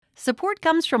Support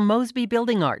comes from Mosby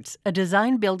Building Arts, a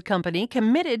design-build company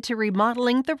committed to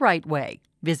remodeling the right way.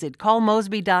 Visit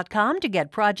callmosby.com to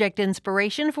get project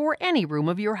inspiration for any room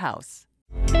of your house.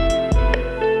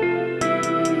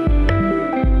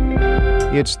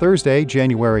 It's Thursday,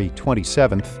 January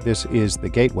 27th. This is The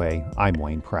Gateway. I'm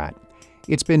Wayne Pratt.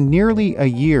 It's been nearly a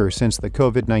year since the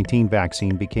COVID-19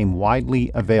 vaccine became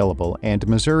widely available, and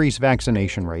Missouri's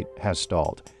vaccination rate has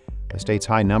stalled. The state's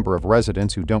high number of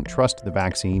residents who don't trust the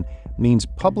vaccine means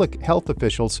public health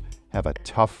officials have a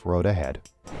tough road ahead.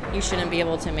 You shouldn't be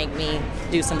able to make me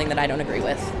do something that I don't agree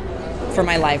with for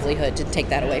my livelihood, to take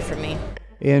that away from me.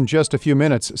 In just a few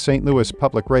minutes, St. Louis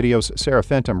Public Radio's Sarah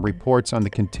Fenton reports on the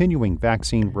continuing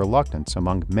vaccine reluctance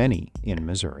among many in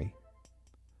Missouri.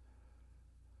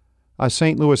 A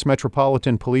St. Louis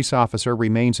Metropolitan Police officer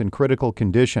remains in critical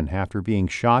condition after being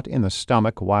shot in the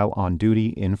stomach while on duty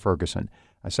in Ferguson.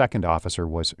 A second officer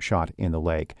was shot in the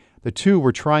leg. The two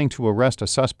were trying to arrest a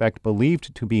suspect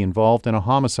believed to be involved in a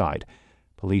homicide.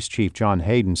 Police Chief John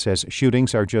Hayden says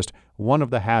shootings are just one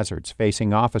of the hazards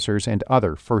facing officers and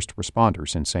other first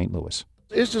responders in St. Louis.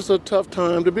 It's just a tough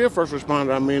time to be a first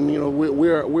responder. I mean,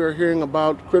 we're hearing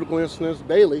about critical incidents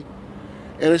daily,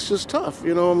 and it's just tough.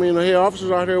 Hey,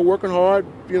 officers out here working hard,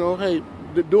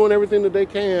 doing everything that they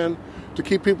can to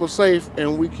keep people safe,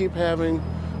 and we keep having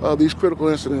these critical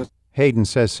incidents. Hayden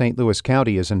says St. Louis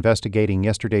County is investigating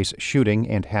yesterday's shooting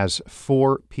and has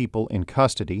 4 people in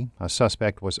custody. A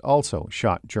suspect was also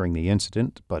shot during the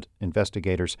incident, but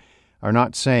investigators are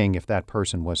not saying if that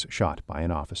person was shot by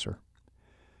an officer.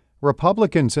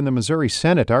 Republicans in the Missouri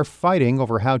Senate are fighting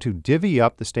over how to divvy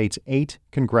up the state's 8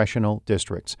 congressional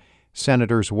districts.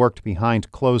 Senators worked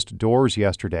behind closed doors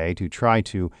yesterday to try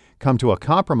to come to a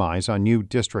compromise on new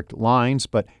district lines,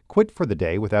 but quit for the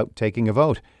day without taking a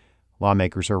vote.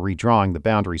 Lawmakers are redrawing the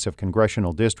boundaries of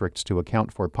congressional districts to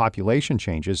account for population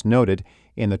changes noted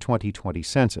in the 2020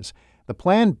 census. The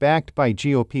plan, backed by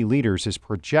GOP leaders, is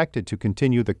projected to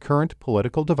continue the current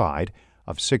political divide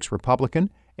of 6 Republican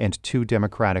and 2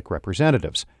 Democratic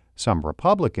representatives. Some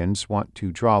Republicans want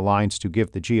to draw lines to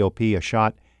give the GOP a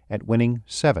shot at winning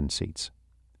 7 seats.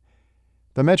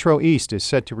 The Metro East is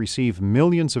set to receive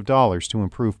millions of dollars to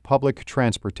improve public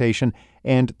transportation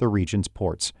and the region's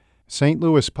ports. St.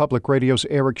 Louis Public Radio's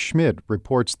Eric Schmid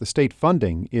reports the state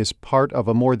funding is part of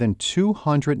a more than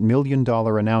 $200 million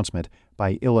announcement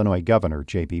by Illinois Governor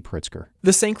J.B. Pritzker.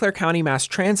 The St. Clair County Mass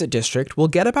Transit District will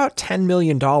get about $10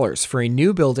 million for a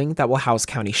new building that will house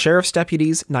county sheriff's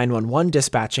deputies, 911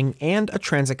 dispatching, and a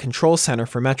transit control center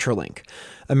for Metrolink.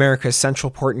 America's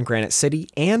Central Port in Granite City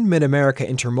and Mid-America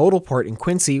Intermodal Port in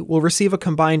Quincy will receive a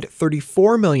combined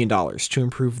 $34 million to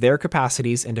improve their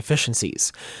capacities and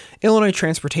efficiencies. Illinois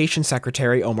Transportation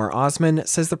Secretary Omar Osman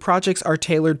says the projects are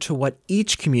tailored to what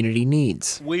each community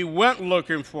needs. We went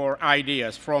looking for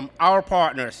ideas from our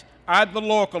partners at the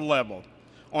local level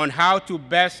on how to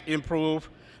best improve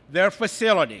their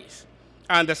facilities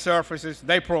and the services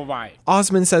they provide.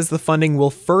 Osman says the funding will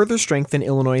further strengthen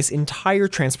Illinois' entire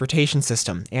transportation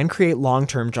system and create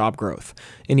long-term job growth.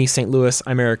 In East St. Louis,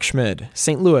 I'm Eric Schmid,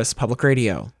 St. Louis Public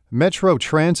Radio. Metro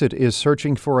Transit is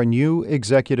searching for a new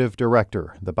executive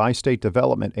director. The Bi-State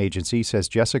Development Agency says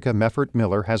Jessica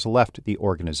Meffert-Miller has left the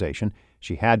organization.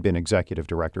 She had been executive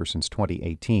director since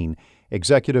 2018.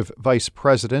 Executive Vice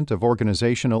President of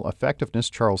Organizational Effectiveness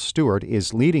Charles Stewart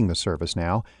is leading the service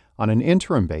now. On an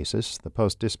interim basis, the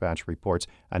Post-Dispatch reports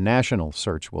a national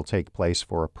search will take place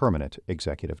for a permanent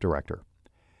executive director.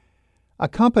 A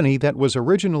company that was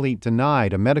originally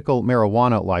denied a medical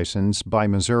marijuana license by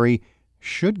Missouri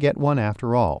should get one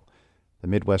after all. The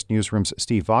Midwest Newsroom's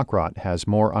Steve Vacrot has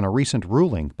more on a recent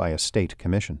ruling by a state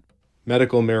commission.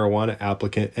 Medical marijuana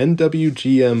applicant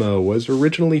NWGMO was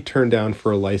originally turned down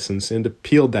for a license and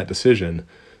appealed that decision.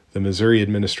 The Missouri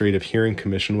Administrative Hearing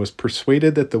Commission was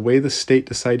persuaded that the way the state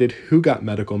decided who got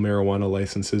medical marijuana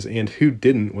licenses and who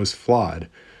didn't was flawed.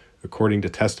 According to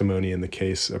testimony in the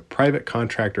case, a private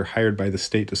contractor hired by the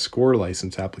state to score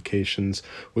license applications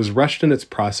was rushed in its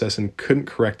process and couldn't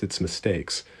correct its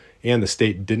mistakes, and the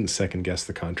state didn't second-guess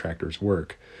the contractor's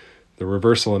work. The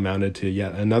reversal amounted to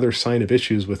yet another sign of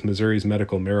issues with Missouri's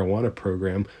medical marijuana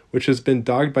program, which has been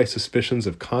dogged by suspicions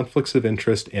of conflicts of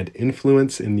interest and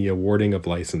influence in the awarding of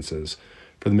licenses.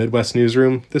 For the Midwest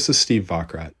Newsroom, this is Steve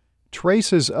Vacrot.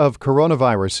 Traces of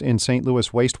coronavirus in St. Louis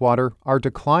wastewater are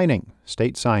declining.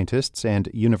 State scientists and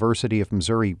University of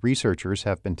Missouri researchers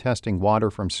have been testing water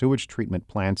from sewage treatment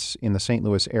plants in the St.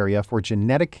 Louis area for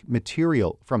genetic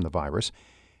material from the virus.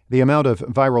 The amount of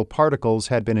viral particles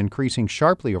had been increasing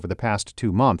sharply over the past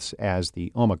 2 months as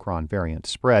the Omicron variant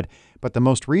spread, but the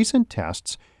most recent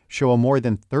tests show a more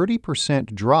than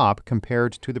 30% drop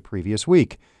compared to the previous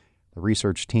week. The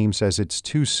research team says it's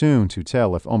too soon to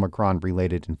tell if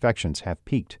Omicron-related infections have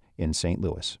peaked in St.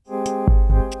 Louis.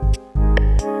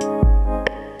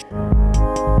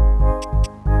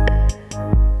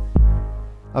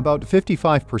 About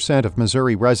 55% of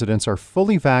Missouri residents are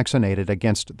fully vaccinated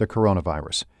against the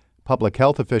coronavirus. Public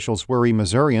health officials worry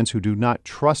Missourians who do not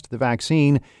trust the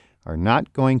vaccine are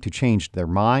not going to change their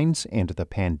minds, and the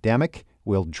pandemic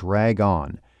will drag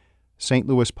on. St.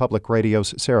 Louis Public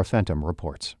Radio's Sarah Fenton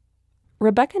reports.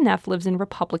 Rebecca Neff lives in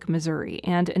Republic, Missouri,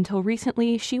 and until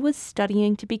recently, she was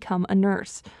studying to become a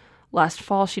nurse. Last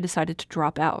fall, she decided to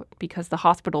drop out because the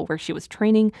hospital where she was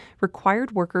training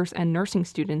required workers and nursing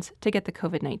students to get the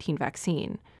COVID-19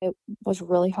 vaccine. It was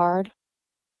really hard,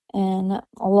 and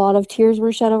a lot of tears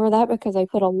were shed over that because I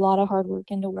put a lot of hard work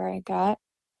into where I got.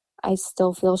 I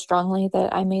still feel strongly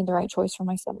that I made the right choice for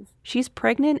myself. She's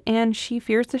pregnant, and she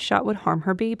fears the shot would harm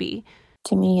her baby.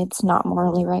 To me, it's not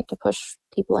morally right to push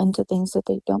people into things that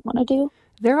they don't want to do.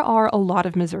 There are a lot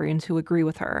of Missourians who agree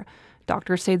with her.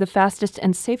 Doctors say the fastest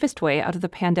and safest way out of the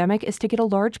pandemic is to get a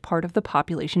large part of the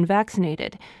population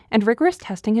vaccinated, and rigorous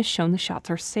testing has shown the shots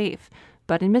are safe.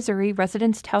 But in Missouri,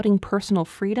 residents touting personal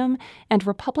freedom and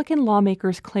Republican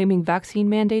lawmakers claiming vaccine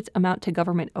mandates amount to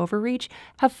government overreach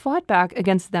have fought back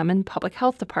against them in public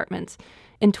health departments.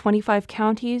 In 25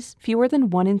 counties, fewer than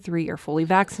 1 in 3 are fully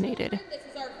vaccinated. This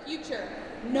is our future.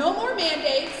 No more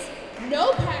mandates,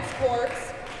 no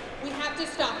passports. We have to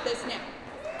stop this now.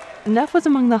 Neff was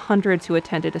among the hundreds who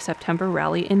attended a September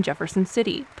rally in Jefferson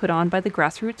City, put on by the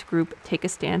grassroots group Take a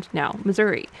Stand Now,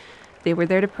 Missouri. They were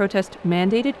there to protest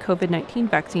mandated COVID-19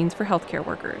 vaccines for healthcare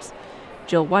workers.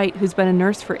 Jill White, who's been a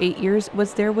nurse for 8 years,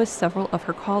 was there with several of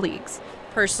her colleagues.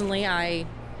 Personally, I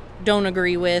don't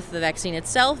agree with the vaccine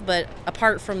itself, but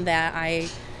apart from that, I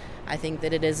think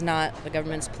that it is not the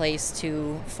government's place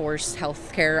to force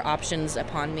healthcare options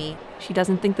upon me. She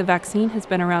doesn't think the vaccine has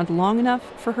been around long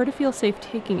enough for her to feel safe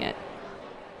taking it.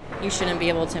 You shouldn't be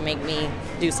able to make me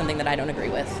do something that I don't agree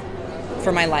with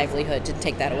for my livelihood, to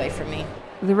take that away from me.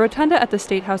 The rotunda at the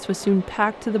State House was soon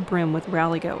packed to the brim with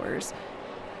rallygoers.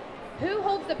 Who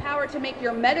holds the power to make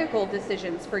your medical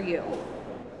decisions for you?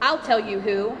 I'll tell you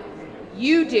who.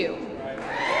 You do.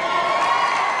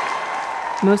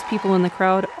 Most people in the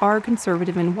crowd are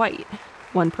conservative and white.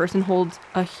 One person holds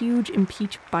a huge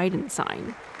Impeach Biden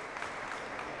sign.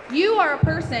 You are a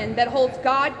person that holds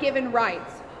God-given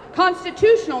rights,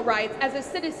 constitutional rights as a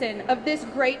citizen of this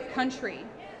great country.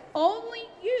 Only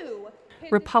you.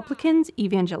 Republicans,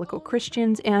 evangelical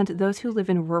Christians, and those who live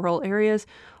in rural areas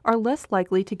are less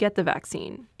likely to get the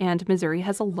vaccine, and Missouri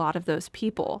has a lot of those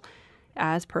people.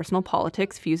 As personal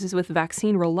politics fuses with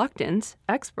vaccine reluctance,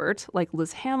 experts like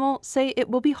Liz Hamill say it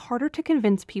will be harder to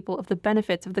convince people of the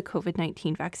benefits of the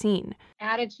COVID-19 vaccine.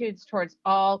 Attitudes towards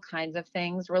all kinds of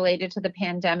things related to the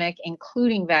pandemic,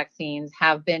 including vaccines,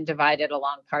 have been divided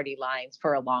along party lines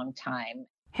for a long time.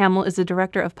 Hamill is the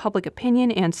director of public opinion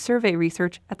and survey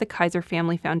research at the Kaiser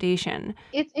Family Foundation.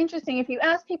 It's interesting, if you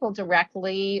ask people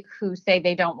directly who say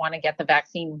they don't want to get the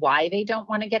vaccine, why they don't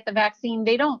want to get the vaccine,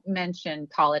 they don't mention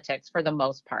politics for the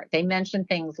most part. They mention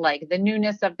things like the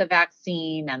newness of the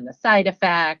vaccine and the side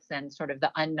effects and sort of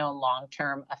the unknown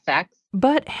long-term effects.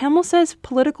 But Hamill says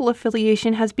political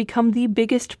affiliation has become the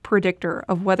biggest predictor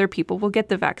of whether people will get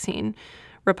the vaccine.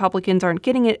 Republicans aren't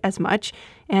getting it as much,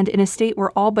 and in a state where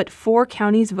all but 4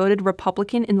 counties voted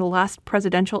Republican in the last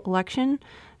presidential election,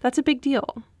 that's a big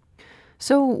deal.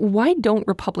 So why don't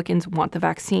Republicans want the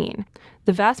vaccine?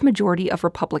 The vast majority of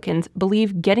Republicans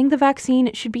believe getting the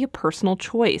vaccine should be a personal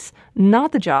choice,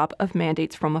 not the job of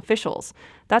mandates from officials.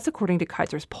 That's according to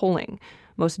Kaiser's polling.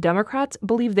 Most Democrats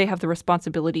believe they have the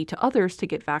responsibility to others to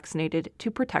get vaccinated to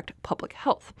protect public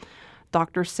health.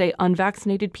 Doctors say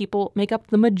unvaccinated people make up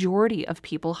the majority of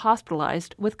people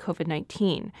hospitalized with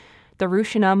COVID-19.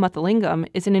 Darushana Mathalingam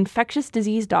is an infectious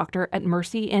disease doctor at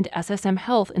Mercy and SSM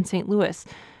Health in St. Louis.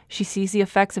 She sees the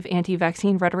effects of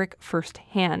anti-vaccine rhetoric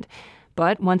firsthand.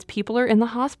 But once people are in the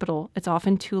hospital, it's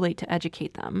often too late to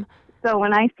educate them. So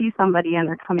when I see somebody and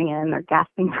they're coming in, they're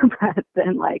gasping for breath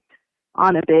and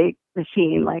on a big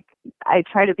machine, I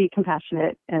try to be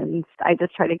compassionate and I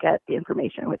just try to get the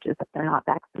information, which is that they're not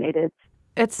vaccinated.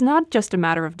 It's not just a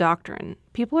matter of doctrine.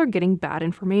 People are getting bad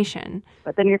information.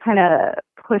 But then you're kind of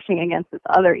pushing against this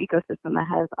other ecosystem that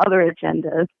has other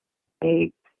agendas.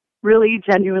 They really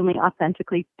genuinely,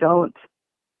 authentically don't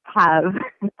have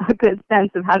a good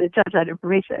sense of how to judge that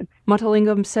information.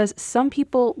 Mathalingam says some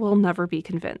people will never be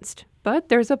convinced, but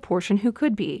there's a portion who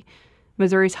could be.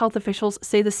 Missouri's health officials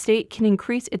say the state can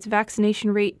increase its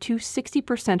vaccination rate to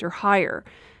 60% or higher.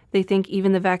 They think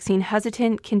even the vaccine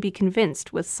hesitant can be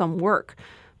convinced with some work.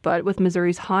 But with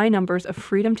Missouri's high numbers of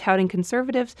freedom-touting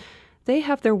conservatives, they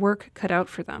have their work cut out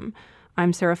for them.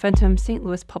 I'm Sarah Fenton, St.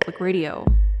 Louis Public Radio.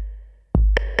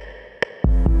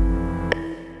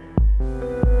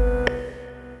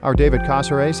 Our David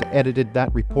Casares edited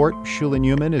that report. Shula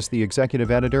Newman is the executive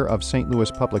editor of St.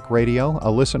 Louis Public Radio, a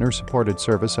listener-supported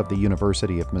service of the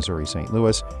University of Missouri-St.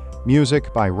 Louis.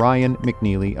 Music by Ryan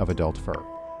McNeely of Adult Fur.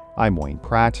 I'm Wayne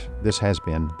Pratt. This has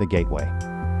been The Gateway.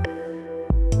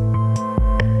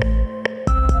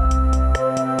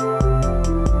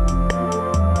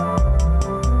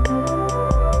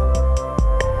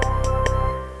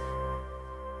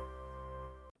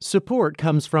 Support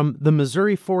comes from the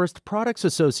Missouri Forest Products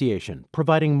Association,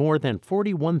 providing more than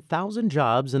 41,000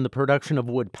 jobs in the production of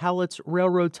wood pallets,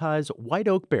 railroad ties, white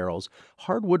oak barrels,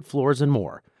 hardwood floors, and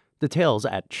more. Details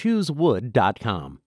at choosewood.com.